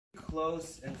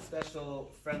close and special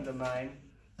friend of mine.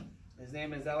 His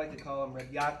name is, I like to call him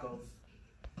Reb Yaakov.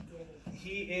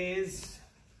 He is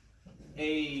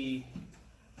a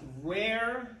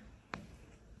rare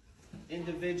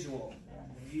individual.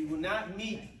 You will not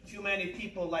meet too many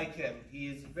people like him. He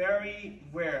is very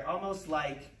rare, almost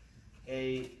like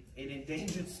an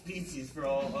endangered species for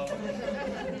all.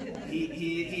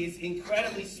 He is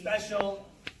incredibly special,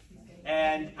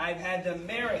 and I've had the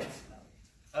merit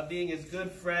of being his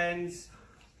good friends,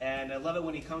 and I love it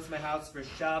when he comes to my house for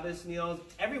Shabbos meals.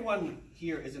 Everyone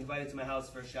here is invited to my house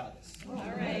for Shabbos. All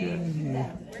right.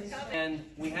 And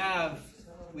we have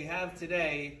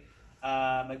today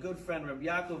my good friend Reb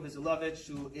Yaakov Vizulovich,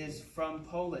 who is from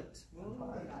Poland.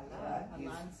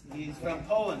 He's from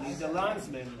Poland. He's a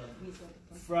landsman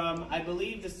from, I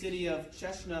believe, the city of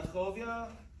Czesznachowia.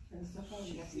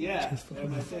 Yeah,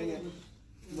 am I saying it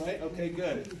right? Okay,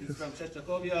 good. He's from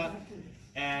Czesznachowia,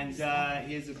 and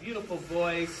he has a beautiful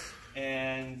voice,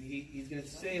 and he's going to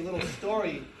say a little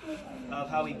story of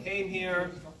how he came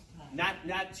here.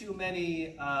 Not too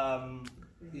many,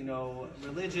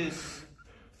 religious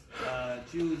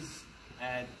Jews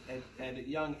at a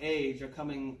young age are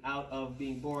coming out of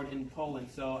being born in Poland.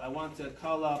 So I want to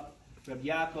call up Reb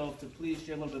Yaakov to please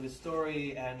share a little bit of his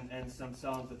story and some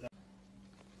songs with us.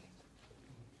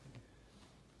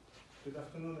 Good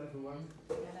afternoon, everyone.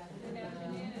 Good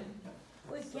afternoon.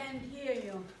 We can't hear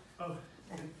you. Oh,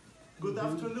 good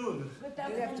afternoon. Good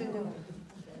afternoon.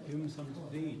 Give him some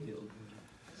detail.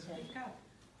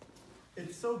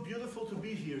 It's so beautiful to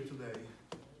be here today.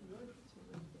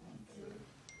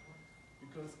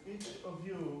 Because each of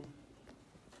you,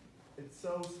 it's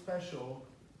so special,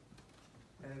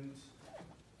 and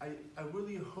I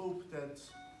really hope that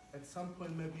at some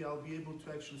point maybe I'll be able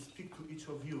to actually speak to each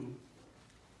of you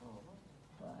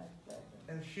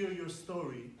and hear your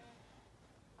story.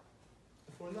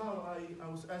 For now, I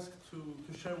was asked to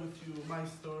share with you my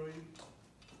story.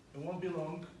 It won't be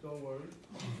long, don't worry.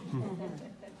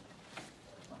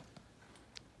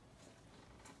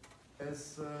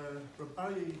 As Rabbi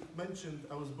Ari mentioned,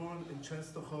 I was born in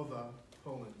Częstochowa,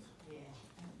 Poland,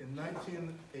 in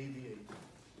 1988.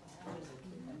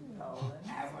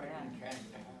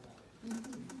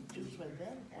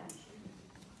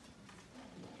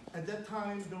 At that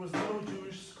time, there was no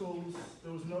Jewish schools,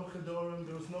 there was no Chedorim,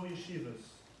 there was no yeshivas.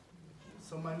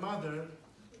 So my mother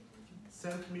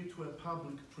sent me to a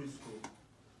public preschool,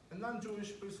 a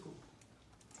non-Jewish preschool.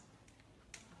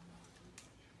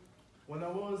 When I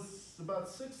was about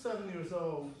 6, 7 years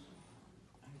old,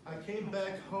 I came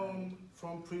back home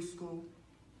from preschool,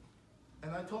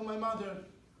 and I told my mother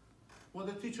what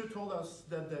the teacher told us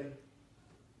that day.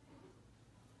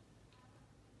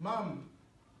 Mom,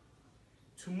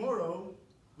 tomorrow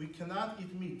we cannot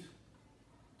eat meat.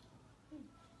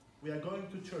 We are going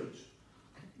to church.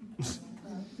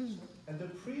 And the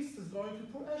priest is going to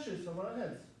pour ashes on our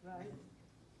heads. Right.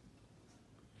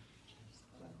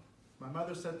 My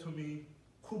mother said to me,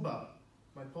 Kuba.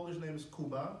 My Polish name is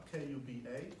Kuba,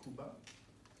 K-U-B-A, Kuba.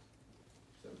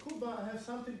 She said, Kuba, I have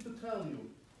something to tell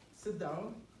you. Sit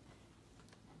down.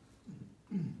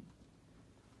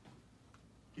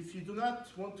 If you do not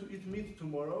want to eat meat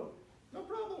tomorrow, no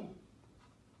problem.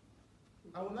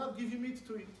 I will not give you meat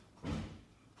to eat.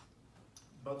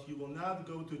 But you will not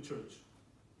go to church.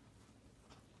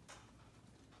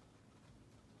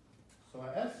 So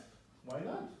I asked, why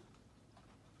not?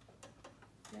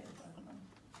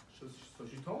 So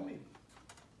she told me,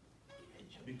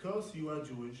 because you are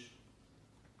Jewish.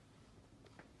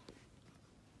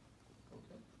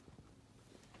 Okay.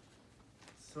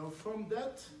 So from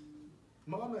that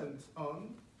moment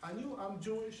on, I knew I'm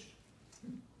Jewish.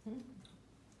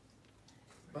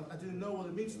 But I didn't know what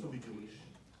it means to be Jewish.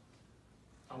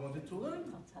 I wanted to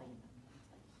learn.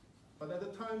 But at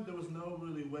the time, there was no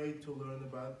really way to learn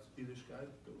about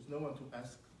Yiddishkeit. There was no one to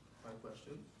ask my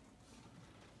questions.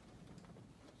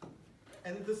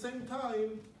 And at the same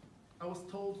time, I was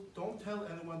told, don't tell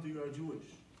anyone that you are Jewish.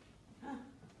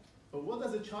 But what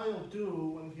does a child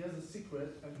do when he has a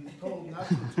secret and he's told not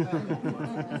to tell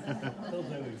anyone?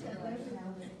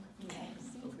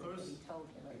 Of course,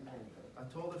 I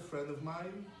told a friend of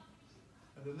mine,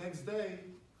 and the next day,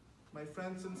 my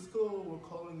friends in school were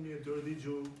calling me a dirty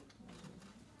Jew.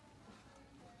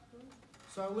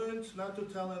 So I learned not to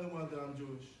tell anyone that I'm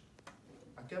Jewish.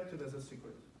 I kept it as a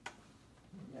secret.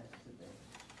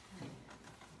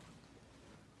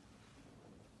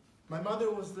 My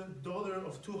mother was the daughter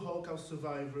of 2 Holocaust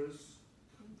survivors.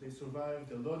 They survived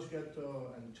the Lodz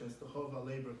ghetto and Częstochowa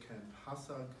labor camp,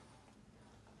 Hasag.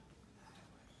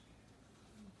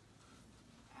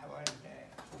 I was there.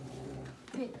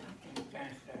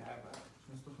 Częstochowa.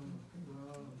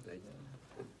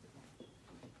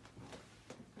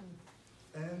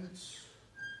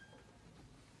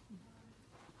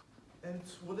 And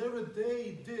whatever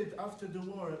they did after the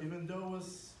war, even though it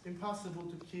was impossible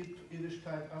to keep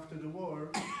Yiddishkeit after the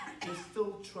war, they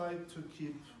still tried to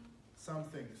keep some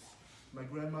things. My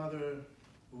grandmother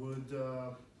would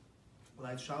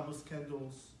light Shabbos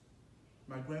candles.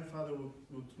 My grandfather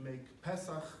would make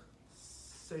Pesach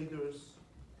seders.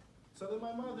 So that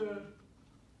my mother,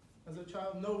 as a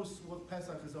child, knows what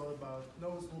Pesach is all about,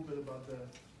 knows a little bit about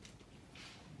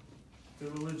the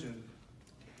religion,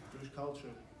 Jewish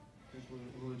culture, Jewish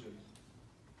religion.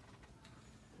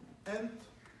 And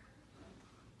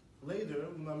later,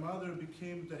 when my mother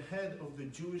became the head of the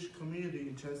Jewish community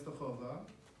in Czestochowa,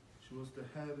 she was the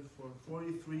head for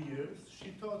 43 years,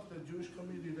 she taught the Jewish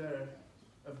community there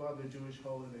about the Jewish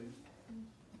holidays.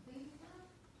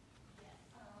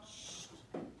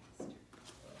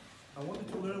 I wanted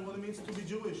to learn what it means to be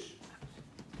Jewish.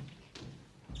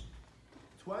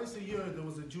 Twice a year there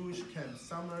was a Jewish camp,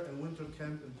 summer and winter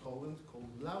camp in Poland called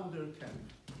Lauder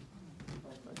Camp.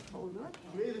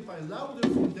 Created by Lauder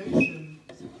Foundation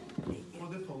for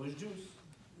the Polish Jews,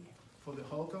 for the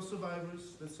Holocaust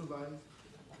survivors that survived,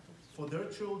 for their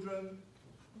children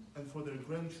and for their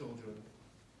grandchildren,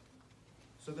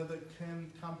 so that they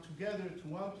can come together to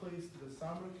one place, to the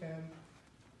summer camp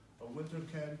or winter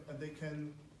camp, and they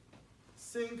can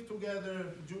sing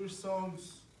together Jewish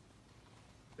songs.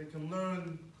 They can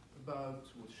learn about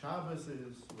what Shabbos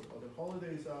is, what other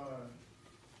holidays are.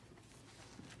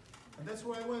 And that's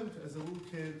where I went as a little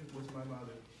kid with my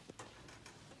mother.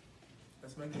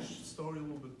 Let's make the story a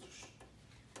little bit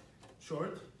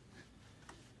short.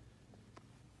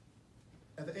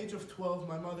 At the age of 12,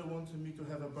 my mother wanted me to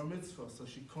have a bar mitzvah, so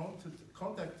she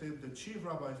contacted the chief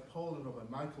rabbi of Poland, Rabbi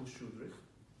Michael Shudrich,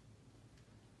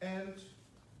 and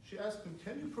she asked him,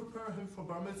 can you prepare him for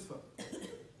bar mitzvah?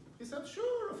 He said,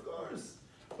 sure, of course.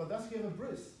 But does he have a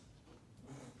bris?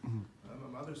 And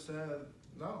my mother said,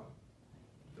 no.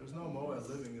 There's no Moed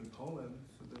living in Poland.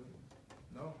 So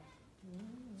no.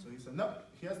 So he said, no,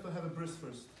 he has to have a bris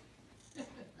first.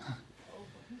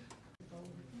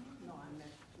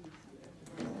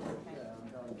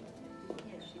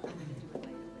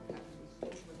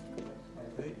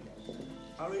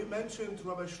 I already mentioned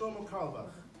Rabbi Shlomo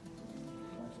Carlebach.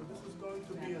 So this is going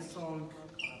to be a song,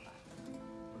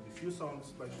 or a few songs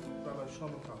by Rabbi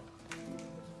Shlomo Carlebach.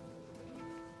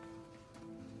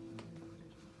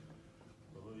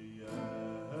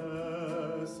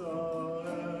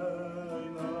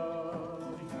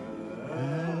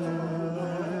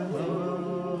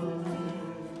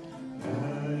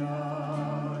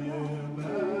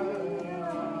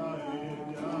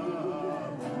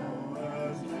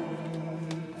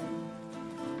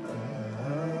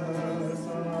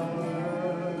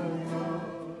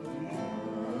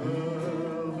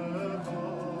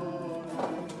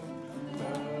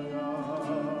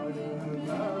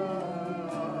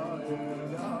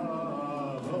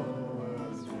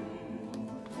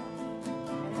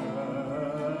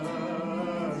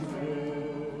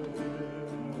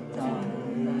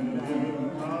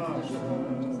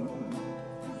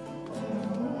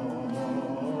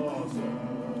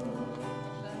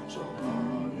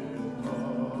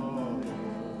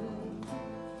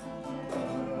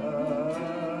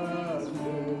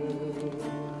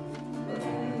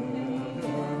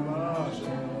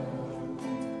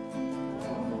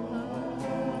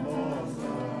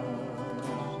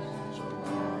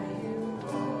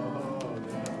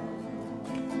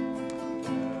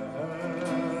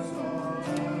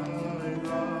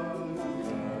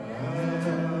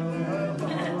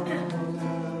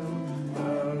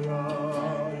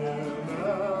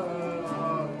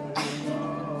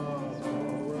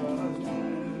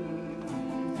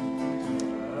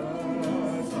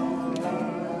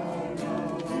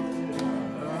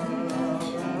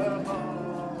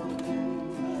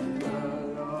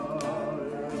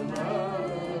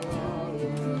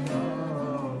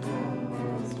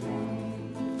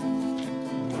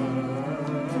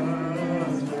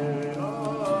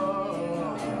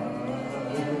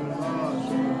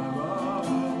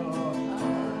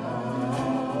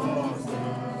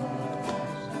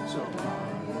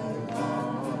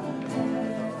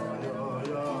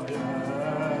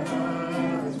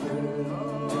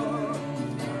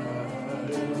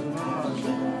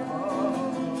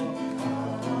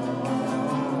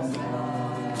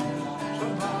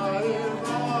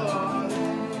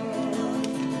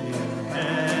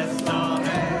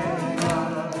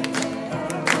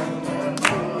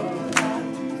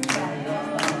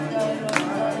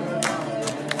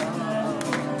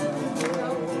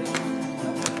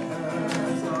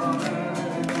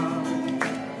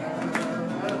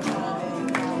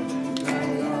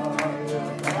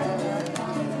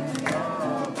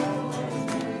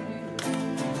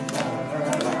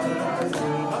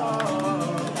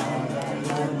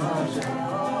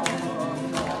 Hashem.